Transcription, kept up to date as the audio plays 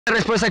La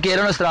respuesta que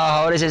dieron los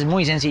trabajadores es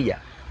muy sencilla.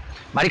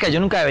 Marica,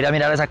 yo nunca debería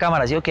mirar a esa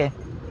cámara, ¿sí o qué?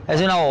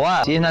 Es una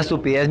bobada, sí, es una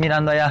estupidez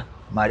mirando allá.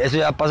 Madre, eso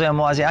ya pasó de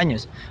moda hace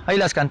años. Ahí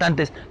las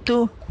cantantes,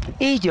 tú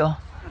y yo,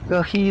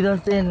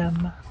 cogidos de la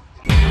mano.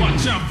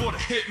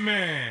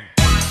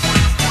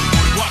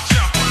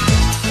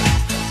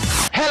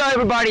 Hello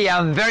everybody,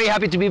 I'm very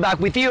happy to be back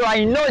with you.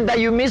 I know that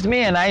you missed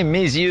me and I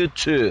miss you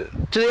too.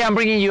 Today I'm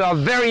bringing you a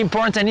very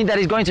important technique that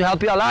is going to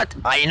help you a lot.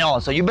 I know,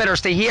 so you better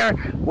stay here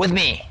with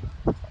me.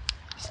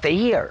 Stay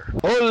here.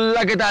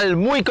 Hola, ¿qué tal?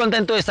 Muy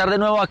contento de estar de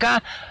nuevo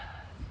acá.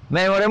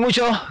 Me demoré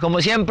mucho,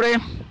 como siempre.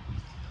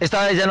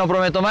 Esta vez ya no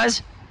prometo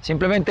más.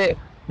 Simplemente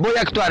voy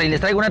a actuar y les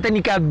traigo una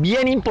técnica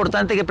bien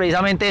importante que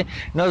precisamente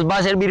nos va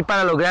a servir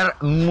para lograr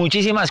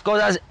muchísimas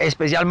cosas,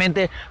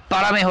 especialmente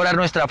para mejorar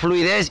nuestra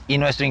fluidez y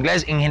nuestro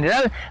inglés en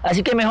general.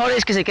 Así que mejor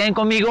es que se queden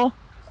conmigo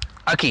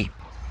aquí.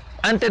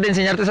 Antes de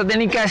enseñarte esta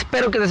técnica,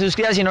 espero que te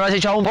suscribas si no lo has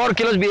hecho aún,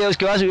 porque los videos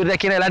que voy a subir de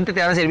aquí en adelante te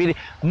van a servir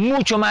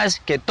mucho más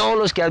que todos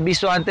los que has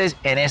visto antes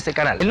en este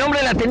canal. El nombre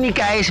de la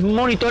técnica es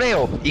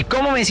monitoreo. ¿Y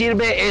cómo me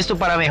sirve esto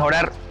para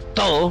mejorar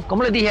todo?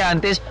 Como les dije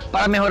antes,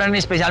 para mejorar en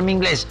especial mi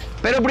inglés.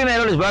 Pero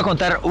primero les voy a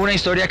contar una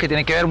historia que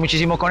tiene que ver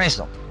muchísimo con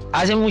esto.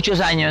 Hace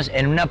muchos años,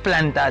 en una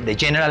planta de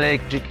General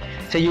Electric,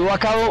 se llevó a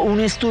cabo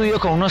un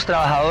estudio con unos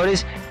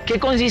trabajadores que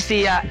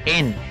consistía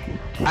en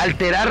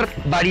alterar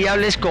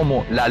variables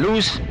como la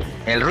luz,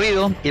 el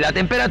ruido y la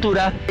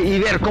temperatura, y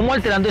ver cómo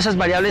alterando esas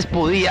variables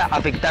podía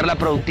afectar la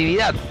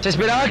productividad. Se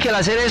esperaba que al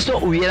hacer esto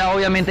hubiera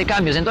obviamente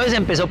cambios, entonces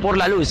empezó por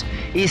la luz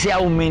y se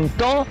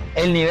aumentó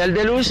el nivel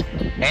de luz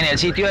en el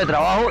sitio de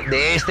trabajo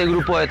de este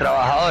grupo de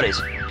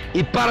trabajadores.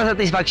 Y para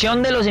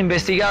satisfacción de los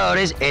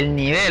investigadores, el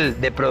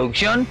nivel de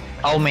producción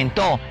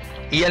aumentó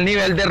y el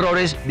nivel de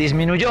errores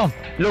disminuyó,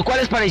 lo cual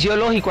les pareció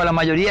lógico a la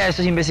mayoría de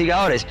estos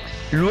investigadores.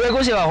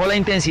 Luego se bajó la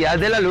intensidad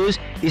de la luz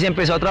y se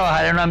empezó a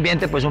trabajar en un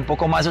ambiente pues un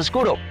poco más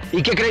oscuro.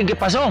 ¿Y qué creen que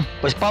pasó?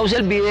 Pues pause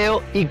el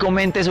video y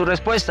comente su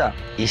respuesta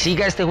y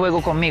siga este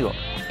juego conmigo.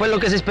 Pues lo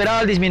que se esperaba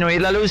al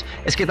disminuir la luz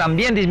es que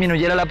también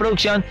disminuyera la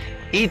producción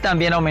y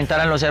también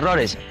aumentaran los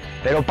errores.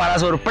 Pero para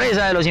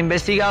sorpresa de los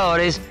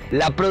investigadores,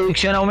 la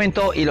producción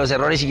aumentó y los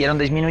errores siguieron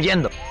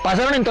disminuyendo.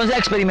 Pasaron entonces a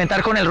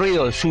experimentar con el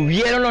ruido,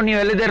 subieron los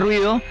niveles de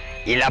ruido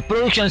y la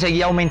producción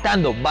seguía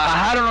aumentando.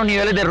 Bajaron los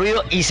niveles de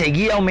ruido y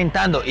seguía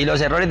aumentando y los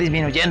errores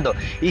disminuyendo.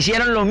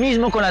 Hicieron lo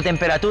mismo con la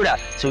temperatura,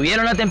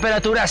 subieron la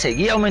temperatura,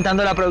 seguía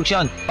aumentando la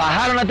producción.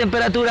 Bajaron la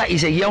temperatura y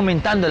seguía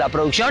aumentando la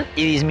producción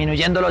y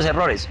disminuyendo los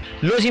errores.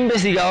 Los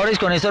investigadores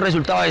con estos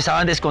resultados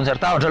estaban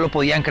desconcertados, no lo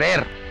podían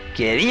creer.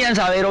 Querían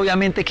saber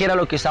obviamente qué era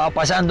lo que estaba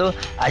pasando,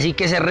 así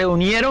que se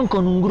reunieron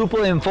con un grupo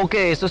de enfoque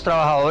de estos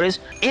trabajadores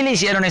y le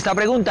hicieron esta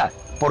pregunta: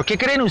 ¿por qué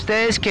creen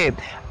ustedes que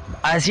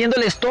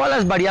haciéndoles todas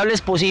las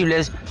variables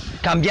posibles,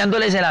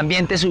 cambiándoles el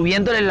ambiente,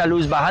 subiéndoles la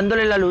luz,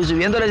 bajándoles la luz,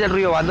 subiéndoles el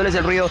ruido, bajándoles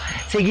el ruido,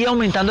 seguía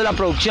aumentando la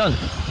producción?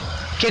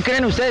 ¿Qué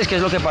creen ustedes que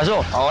es lo que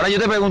pasó? Ahora yo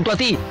te pregunto a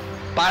ti,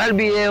 para el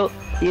video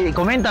y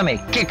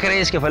coméntame, ¿qué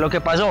crees que fue lo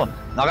que pasó?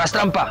 No hagas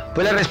trampa.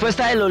 Pues la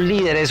respuesta de los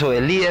líderes o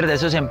del líder de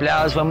esos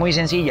empleados fue muy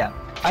sencilla.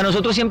 A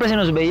nosotros siempre se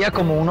nos veía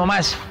como uno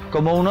más,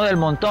 como uno del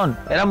montón.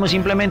 Éramos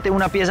simplemente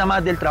una pieza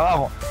más del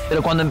trabajo.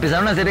 Pero cuando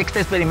empezaron a hacer este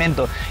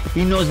experimento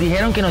y nos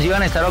dijeron que nos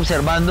iban a estar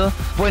observando,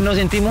 pues nos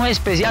sentimos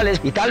especiales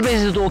y tal vez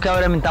eso tuvo que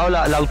haber aumentado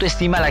la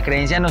autoestima, la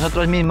creencia en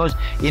nosotros mismos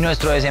y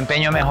nuestro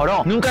desempeño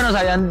mejoró. Nunca nos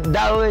habían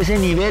dado ese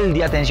nivel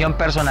de atención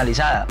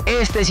personalizada.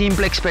 Este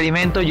simple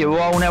experimento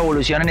llevó a una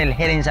evolución en el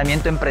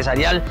gerenciamiento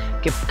empresarial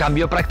que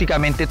cambió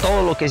prácticamente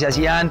todo lo que se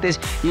hacía antes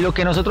y lo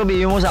que nosotros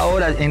vivimos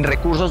ahora en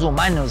recursos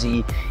humanos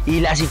y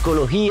la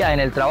psicología en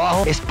el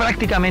trabajo es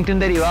prácticamente un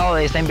derivado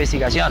de esta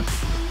investigación.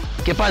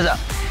 ¿Qué pasa?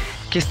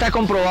 Que está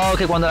comprobado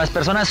que cuando las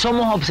personas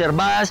somos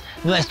observadas,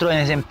 nuestro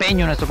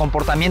desempeño, nuestro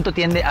comportamiento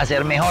tiende a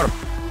ser mejor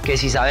que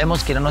si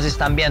sabemos que no nos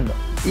están viendo.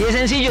 Y es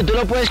sencillo, tú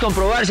lo puedes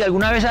comprobar. Si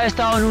alguna vez has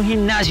estado en un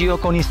gimnasio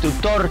con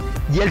instructor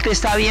y él te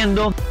está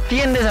viendo,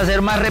 tiendes a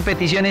hacer más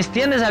repeticiones,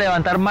 tiendes a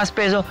levantar más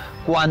peso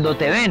cuando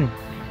te ven.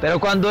 Pero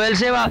cuando él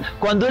se va,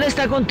 cuando él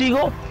está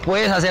contigo,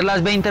 puedes hacer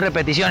las 20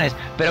 repeticiones.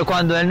 Pero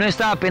cuando él no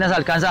está, apenas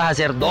alcanzas a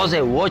hacer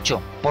 12 u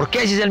 8. ¿Por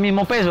qué? Si es el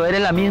mismo peso,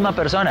 eres la misma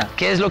persona.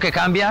 ¿Qué es lo que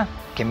cambia?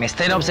 Que me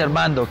estén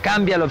observando,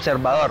 cambia el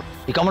observador.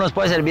 ¿Y cómo nos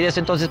puede servir esto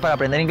entonces para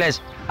aprender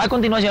inglés? A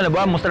continuación les voy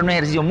a mostrar un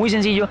ejercicio muy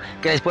sencillo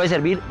que les puede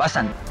servir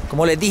bastante.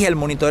 Como les dije, el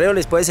monitoreo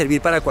les puede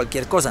servir para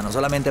cualquier cosa, no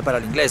solamente para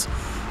el inglés.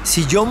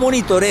 Si yo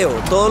monitoreo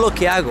todo lo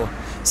que hago,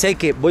 sé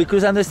que voy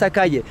cruzando esta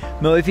calle,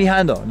 me voy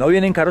fijando, no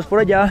vienen carros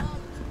por allá,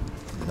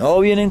 no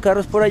vienen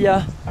carros por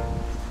allá,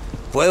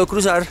 puedo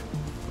cruzar.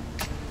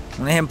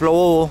 Un ejemplo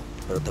bobo,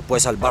 pero te puede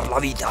salvar la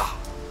vida.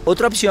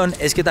 Otra opción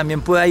es que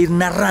también pueda ir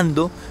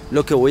narrando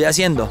lo que voy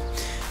haciendo.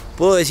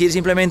 Puedo decir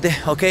simplemente,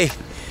 ok,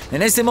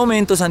 en este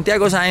momento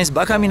Santiago Sáenz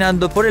va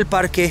caminando por el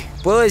parque.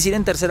 Puedo decir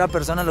en tercera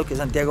persona lo que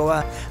Santiago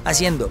va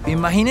haciendo.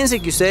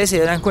 Imagínense que ustedes se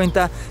dan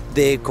cuenta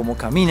de cómo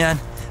caminan,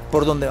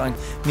 por dónde van,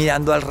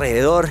 mirando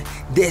alrededor,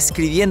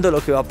 describiendo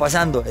lo que va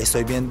pasando.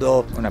 Estoy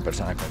viendo una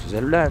persona con su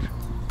celular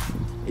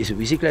y su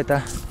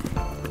bicicleta,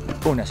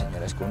 unas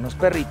señoras con unos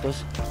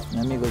perritos, mi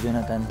amigo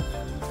Jonathan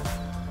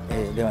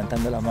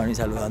levantando la mano y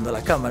saludando a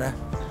la cámara,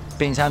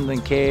 pensando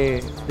en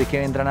de qué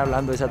vendrán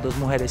hablando esas dos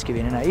mujeres que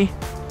vienen ahí,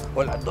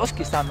 o las dos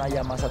que están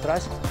allá más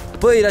atrás.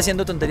 Puedo ir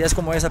haciendo tonterías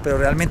como esa, pero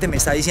realmente me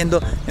está diciendo,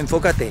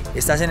 enfócate,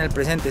 estás en el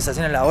presente, estás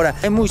en el ahora.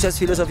 Hay muchas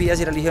filosofías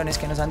y religiones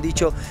que nos han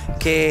dicho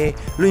que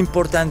lo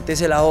importante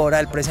es el ahora,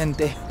 el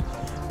presente,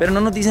 pero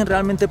no nos dicen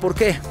realmente por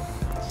qué.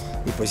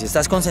 Y pues si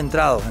estás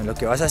concentrado en lo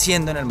que vas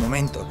haciendo en el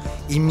momento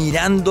y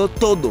mirando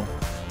todo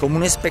como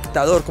un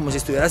espectador, como si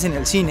estuvieras en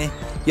el cine,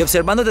 y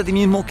observándote a ti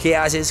mismo qué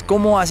haces,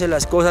 cómo haces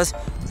las cosas,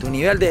 tu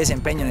nivel de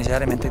desempeño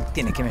necesariamente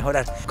tiene que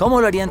mejorar. ¿Cómo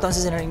lo haría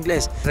entonces en el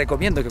inglés?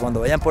 Recomiendo que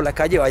cuando vayan por la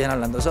calle vayan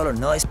hablando solos,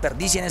 no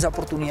desperdicien esa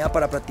oportunidad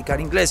para practicar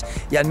inglés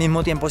y al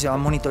mismo tiempo se van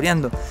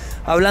monitoreando.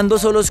 Hablando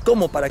solos,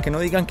 ¿cómo? Para que no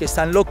digan que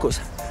están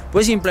locos.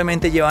 Pues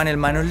simplemente llevan el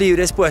manos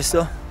libres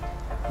puesto,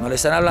 no le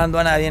están hablando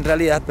a nadie en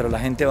realidad, pero la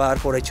gente va a dar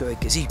por hecho de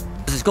que sí.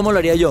 Entonces, ¿cómo lo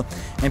haría yo?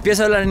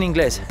 Empiezo a hablar en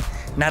inglés,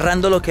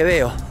 narrando lo que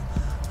veo.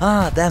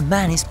 Ah, that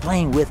man is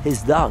playing with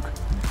his dog,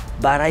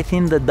 but I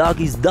think the dog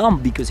is dumb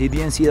because he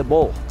didn't see the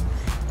ball.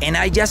 And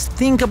I just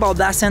think about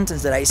that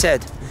sentence that I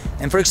said.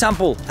 And for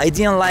example, I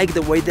didn't like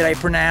the way that I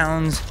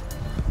pronounce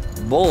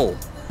ball.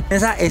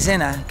 Esa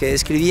escena que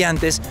describí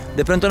antes,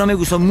 de pronto no me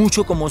gustó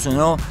mucho como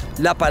sonó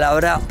la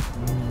palabra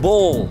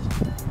ball.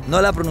 No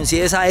la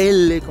pronuncié esa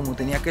L como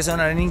tenía que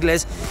sonar en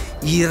inglés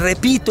y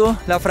repito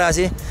la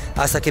frase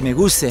hasta que me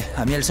guste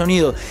a mí el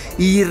sonido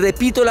y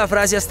repito la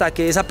frase hasta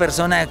que esa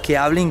persona que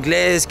hable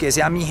inglés, que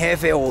sea mi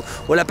jefe o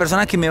la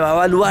persona que me va a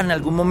evaluar en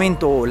algún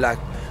momento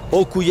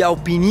o cuya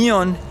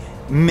opinión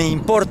me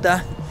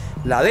importa,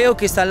 la veo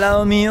que está al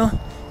lado mío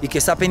y que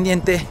está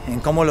pendiente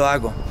en cómo lo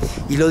hago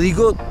y lo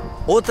digo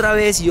otra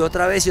vez y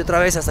otra vez y otra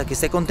vez hasta que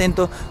esté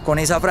contento con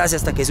esa frase,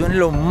 hasta que suene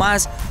lo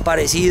más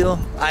parecido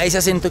a ese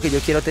acento que yo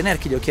quiero tener,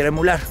 que yo quiero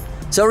emular.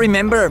 So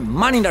remember,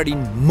 monitoring,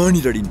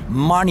 monitoring,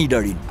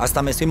 monitoring.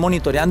 Hasta me estoy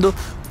monitoreando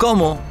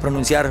cómo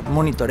pronunciar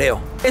monitoreo.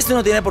 Esto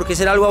no tiene por qué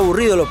ser algo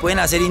aburrido, lo pueden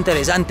hacer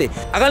interesante.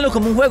 Háganlo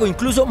como un juego,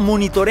 incluso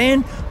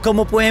monitoreen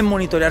cómo pueden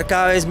monitorear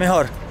cada vez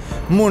mejor.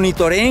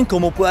 Monitoreen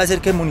cómo puede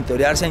hacer que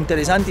monitorear sea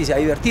interesante y sea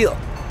divertido.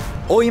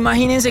 O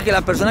imagínense que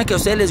la persona que a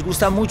ustedes les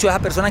gusta mucho, esa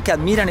persona que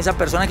admiran, esa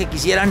persona que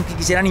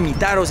quisieran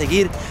imitar o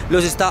seguir,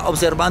 los está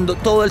observando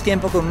todo el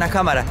tiempo con una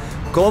cámara.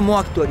 ¿Cómo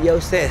actuaría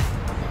usted?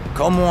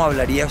 ¿Cómo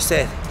hablaría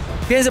usted?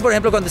 Piense por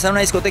ejemplo cuando está en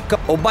una discoteca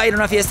o va a ir a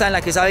una fiesta en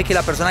la que sabe que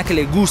la persona que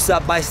le gusta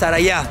va a estar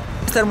allá.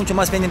 Estar mucho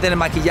más pendiente en el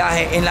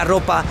maquillaje, en la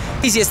ropa,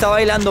 y si está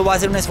bailando va a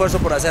hacer un esfuerzo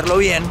por hacerlo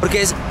bien,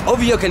 porque es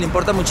obvio que le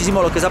importa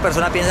muchísimo lo que esa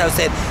persona piensa de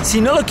usted.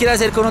 Si no lo quiere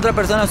hacer con otra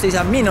persona, usted dice,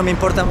 a mí no me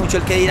importa mucho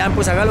el que dirán,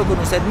 pues hágalo con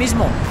usted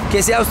mismo,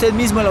 que sea usted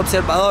mismo el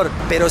observador,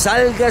 pero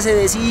sálgase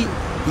de sí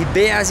y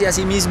véase a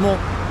sí mismo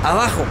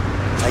abajo,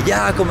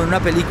 allá como en una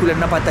película, en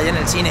una pantalla en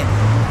el cine,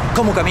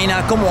 cómo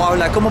camina, cómo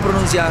habla, cómo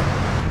pronuncia.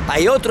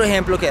 Hay otro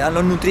ejemplo que dan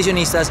los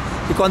nutricionistas,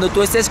 que cuando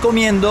tú estés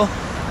comiendo,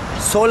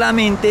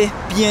 solamente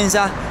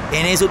piensa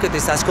en eso que te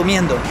estás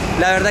comiendo.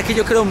 La verdad que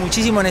yo creo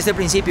muchísimo en este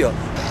principio,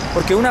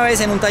 porque una vez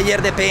en un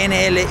taller de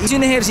PNL hice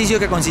un ejercicio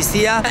que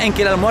consistía en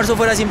que el almuerzo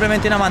fuera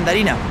simplemente una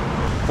mandarina.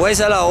 Pues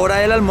a la hora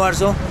del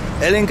almuerzo,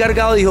 el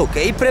encargado dijo, ok,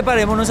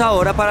 preparémonos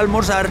ahora para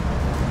almorzar,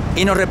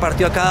 y nos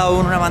repartió a cada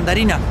uno una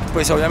mandarina.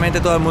 Pues obviamente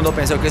todo el mundo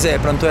pensó que ese de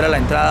pronto era la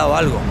entrada o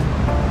algo.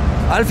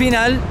 Al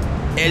final,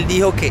 él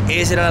dijo que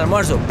ese era el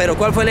almuerzo, pero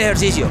 ¿cuál fue el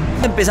ejercicio?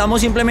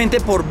 Empezamos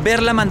simplemente por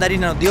ver la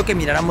mandarina, nos dijo que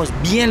miráramos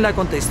bien la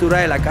contextura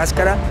de la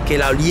cáscara, que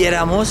la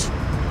oliéramos,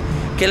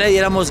 que le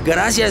diéramos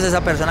gracias a esa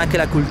persona que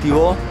la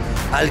cultivó,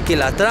 al que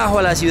la trajo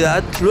a la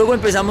ciudad. Luego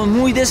empezamos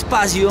muy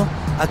despacio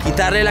a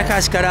quitarle la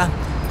cáscara,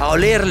 a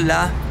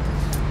olerla,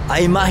 a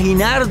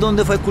imaginar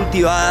dónde fue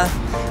cultivada,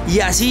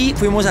 y así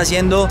fuimos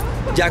haciendo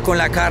ya con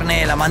la carne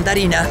de la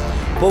mandarina.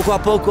 Poco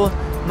a poco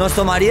nos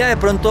tomaría de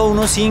pronto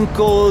unos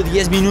 5 o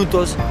 10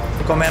 minutos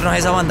comernos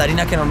esa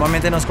mandarina que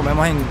normalmente nos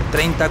comemos en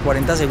 30,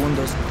 40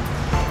 segundos.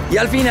 Y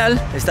al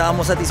final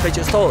estábamos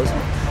satisfechos todos,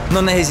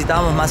 no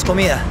necesitábamos más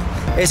comida.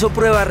 Eso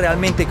prueba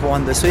realmente que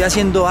cuando estoy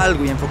haciendo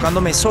algo y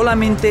enfocándome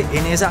solamente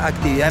en esa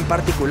actividad en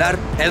particular,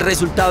 el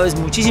resultado es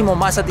muchísimo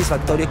más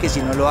satisfactorio que si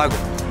no lo hago.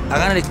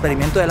 Hagan el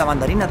experimento de la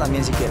mandarina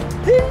también si quieren.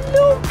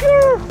 Hello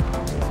girl.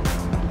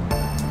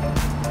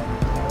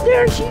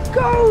 There she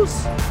goes.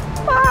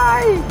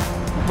 Bye.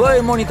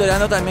 Voy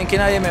monitoreando también que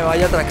nadie me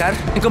vaya a atracar.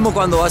 Es como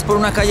cuando vas por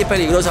una calle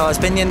peligrosa, vas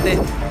pendiente,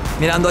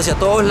 mirando hacia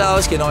todos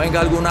lados, que no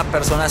venga alguna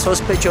persona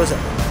sospechosa.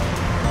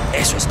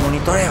 Eso es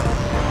monitoreo.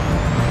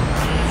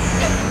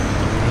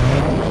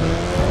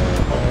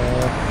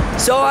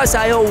 So as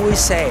I always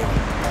say,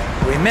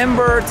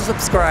 remember to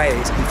subscribe.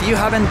 If you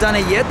haven't done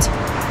it yet,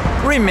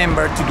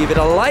 remember to give it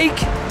a like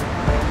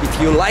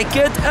if you like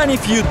it, and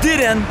if you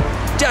didn't,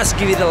 just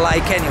give it a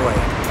like anyway.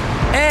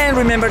 And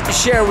remember to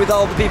share with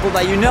all the people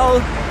that you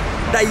know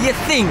that you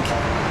think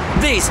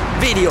this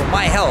video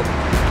might help.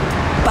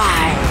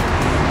 Bye.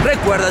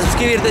 Recuerda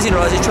suscribirte si no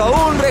lo has hecho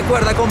aún,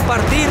 recuerda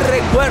compartir,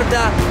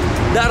 recuerda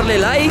darle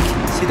like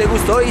si te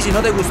gustó, y si no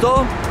te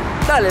gustó,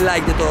 dale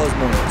like de todos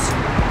modos.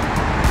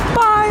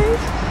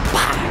 Bye.